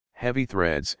Heavy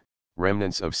threads,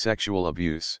 remnants of sexual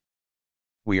abuse.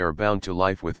 We are bound to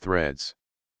life with threads.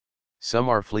 Some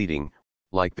are fleeting,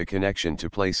 like the connection to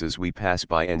places we pass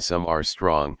by, and some are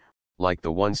strong, like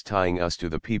the ones tying us to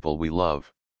the people we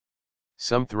love.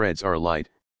 Some threads are light,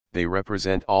 they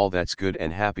represent all that's good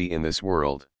and happy in this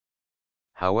world.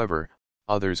 However,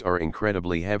 others are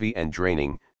incredibly heavy and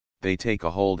draining, they take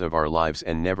a hold of our lives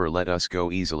and never let us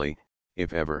go easily,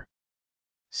 if ever.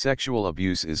 Sexual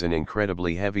abuse is an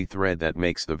incredibly heavy thread that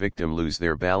makes the victim lose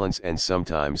their balance and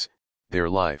sometimes, their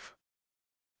life.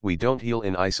 We don't heal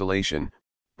in isolation,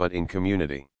 but in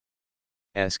community.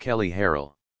 S. Kelly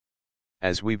Harrell.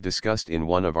 As we've discussed in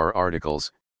one of our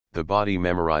articles, the body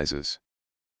memorizes.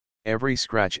 Every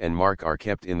scratch and mark are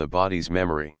kept in the body's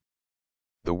memory.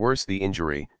 The worse the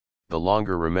injury, the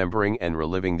longer remembering and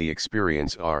reliving the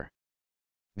experience are.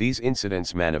 These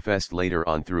incidents manifest later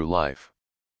on through life.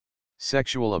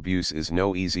 Sexual abuse is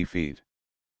no easy feat.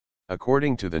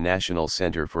 According to the National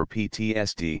Center for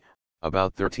PTSD,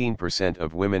 about 13%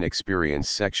 of women experience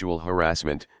sexual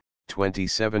harassment,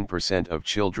 27% of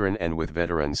children, and with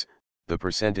veterans, the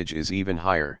percentage is even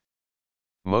higher.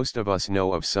 Most of us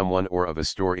know of someone or of a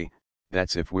story,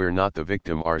 that's if we're not the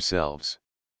victim ourselves.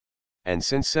 And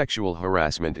since sexual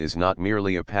harassment is not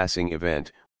merely a passing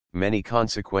event, many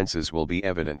consequences will be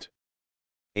evident.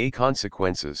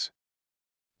 Consequences.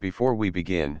 Before we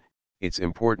begin, it's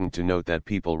important to note that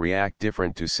people react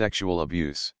different to sexual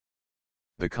abuse.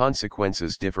 The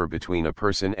consequences differ between a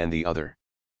person and the other.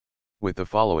 With the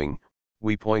following,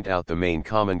 we point out the main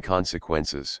common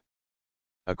consequences.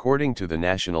 According to the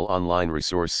National Online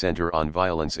Resource Center on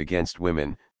Violence Against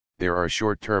Women, there are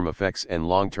short-term effects and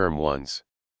long-term ones.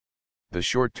 The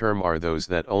short-term are those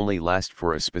that only last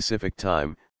for a specific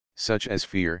time, such as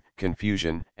fear,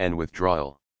 confusion, and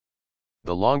withdrawal.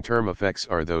 The long-term effects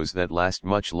are those that last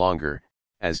much longer,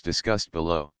 as discussed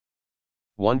below.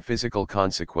 1. Physical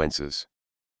consequences.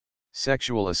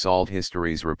 Sexual assault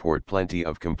histories report plenty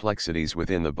of complexities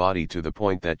within the body, to the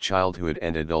point that childhood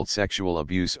and adult sexual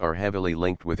abuse are heavily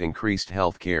linked with increased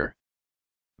health care.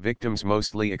 Victims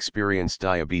mostly experience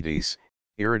diabetes,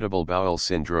 irritable bowel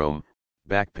syndrome,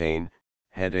 back pain,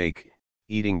 headache,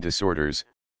 eating disorders,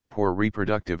 poor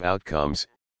reproductive outcomes,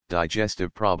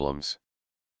 digestive problems.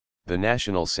 The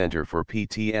National Center for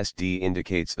PTSD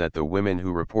indicates that the women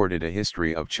who reported a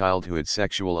history of childhood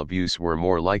sexual abuse were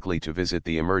more likely to visit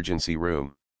the emergency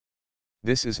room.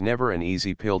 This is never an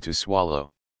easy pill to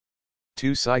swallow.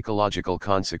 2. Psychological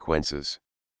consequences.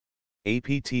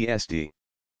 PTSD.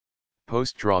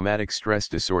 Post-traumatic stress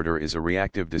disorder is a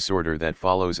reactive disorder that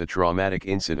follows a traumatic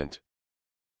incident.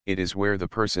 It is where the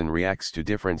person reacts to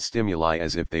different stimuli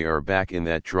as if they are back in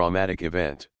that traumatic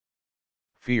event.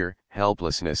 Fear,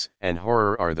 helplessness, and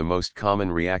horror are the most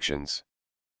common reactions.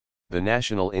 The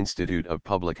National Institute of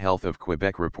Public Health of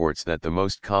Quebec reports that the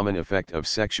most common effect of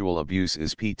sexual abuse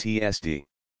is PTSD.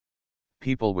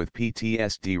 People with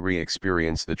PTSD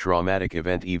re-experience the traumatic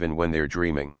event even when they're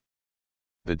dreaming.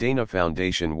 The Dana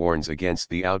Foundation warns against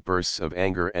the outbursts of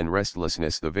anger and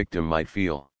restlessness the victim might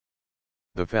feel.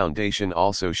 The foundation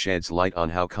also sheds light on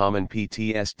how common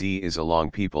PTSD is among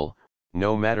people,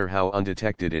 no matter how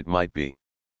undetected it might be.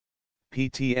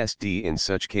 PTSD in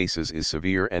such cases is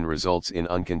severe and results in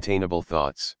uncontainable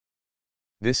thoughts.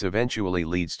 This eventually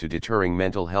leads to deterring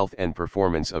mental health and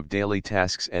performance of daily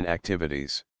tasks and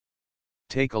activities.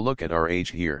 Take a look at our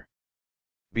age here.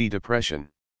 B. Depression.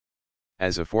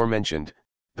 As aforementioned,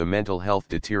 the mental health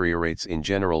deteriorates in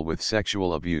general with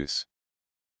sexual abuse.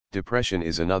 Depression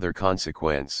is another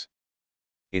consequence.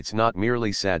 It's not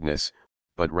merely sadness,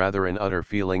 but rather an utter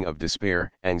feeling of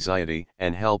despair, anxiety,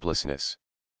 and helplessness.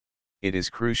 It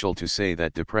is crucial to say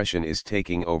that depression is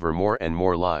taking over more and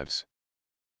more lives.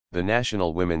 The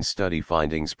National Women's Study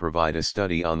findings provide a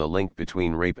study on the link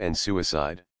between rape and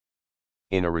suicide.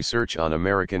 In a research on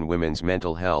American women's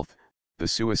mental health, the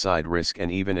suicide risk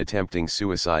and even attempting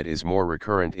suicide is more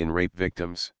recurrent in rape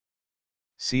victims.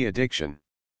 See addiction.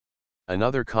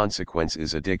 Another consequence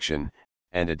is addiction,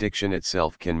 and addiction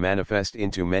itself can manifest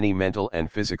into many mental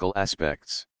and physical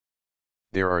aspects.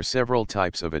 There are several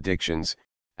types of addictions: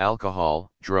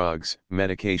 alcohol, drugs,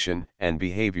 medication, and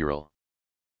behavioral.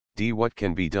 D. What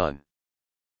can be done?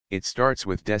 It starts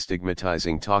with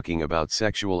destigmatizing talking about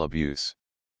sexual abuse.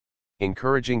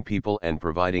 Encouraging people and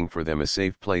providing for them a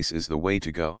safe place is the way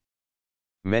to go.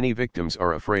 Many victims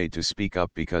are afraid to speak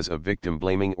up because of victim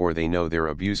blaming, or they know their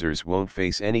abusers won't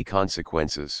face any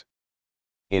consequences.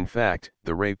 In fact,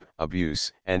 the Rape,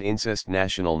 Abuse, and Incest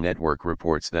National Network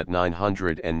reports that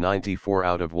 994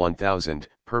 out of 1,000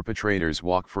 perpetrators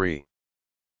walk free.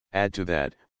 Add to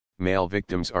that, male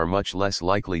victims are much less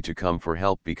likely to come for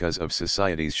help because of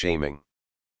society's shaming.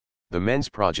 The Men's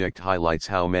Project highlights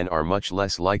how men are much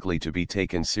less likely to be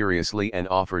taken seriously and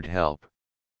offered help.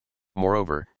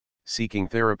 Moreover, seeking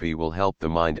therapy will help the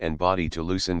mind and body to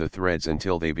loosen the threads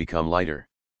until they become lighter.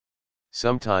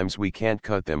 Sometimes we can't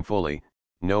cut them fully,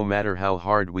 no matter how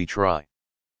hard we try.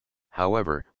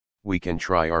 However, we can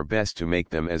try our best to make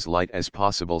them as light as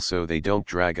possible so they don't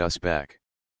drag us back.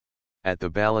 At the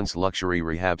Balance Luxury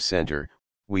Rehab Center,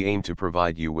 we aim to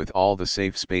provide you with all the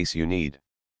safe space you need.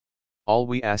 All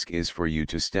we ask is for you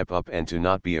to step up and to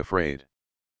not be afraid.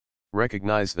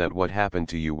 Recognize that what happened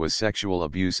to you was sexual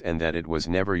abuse and that it was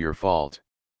never your fault.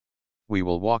 We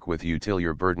will walk with you till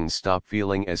your burdens stop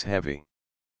feeling as heavy.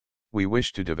 We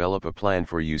wish to develop a plan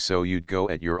for you so you'd go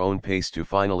at your own pace to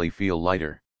finally feel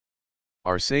lighter.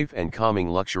 Our safe and calming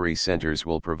luxury centers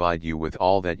will provide you with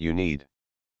all that you need.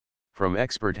 From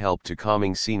expert help to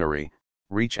calming scenery,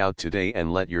 reach out today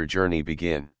and let your journey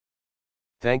begin.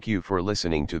 Thank you for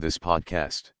listening to this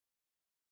podcast.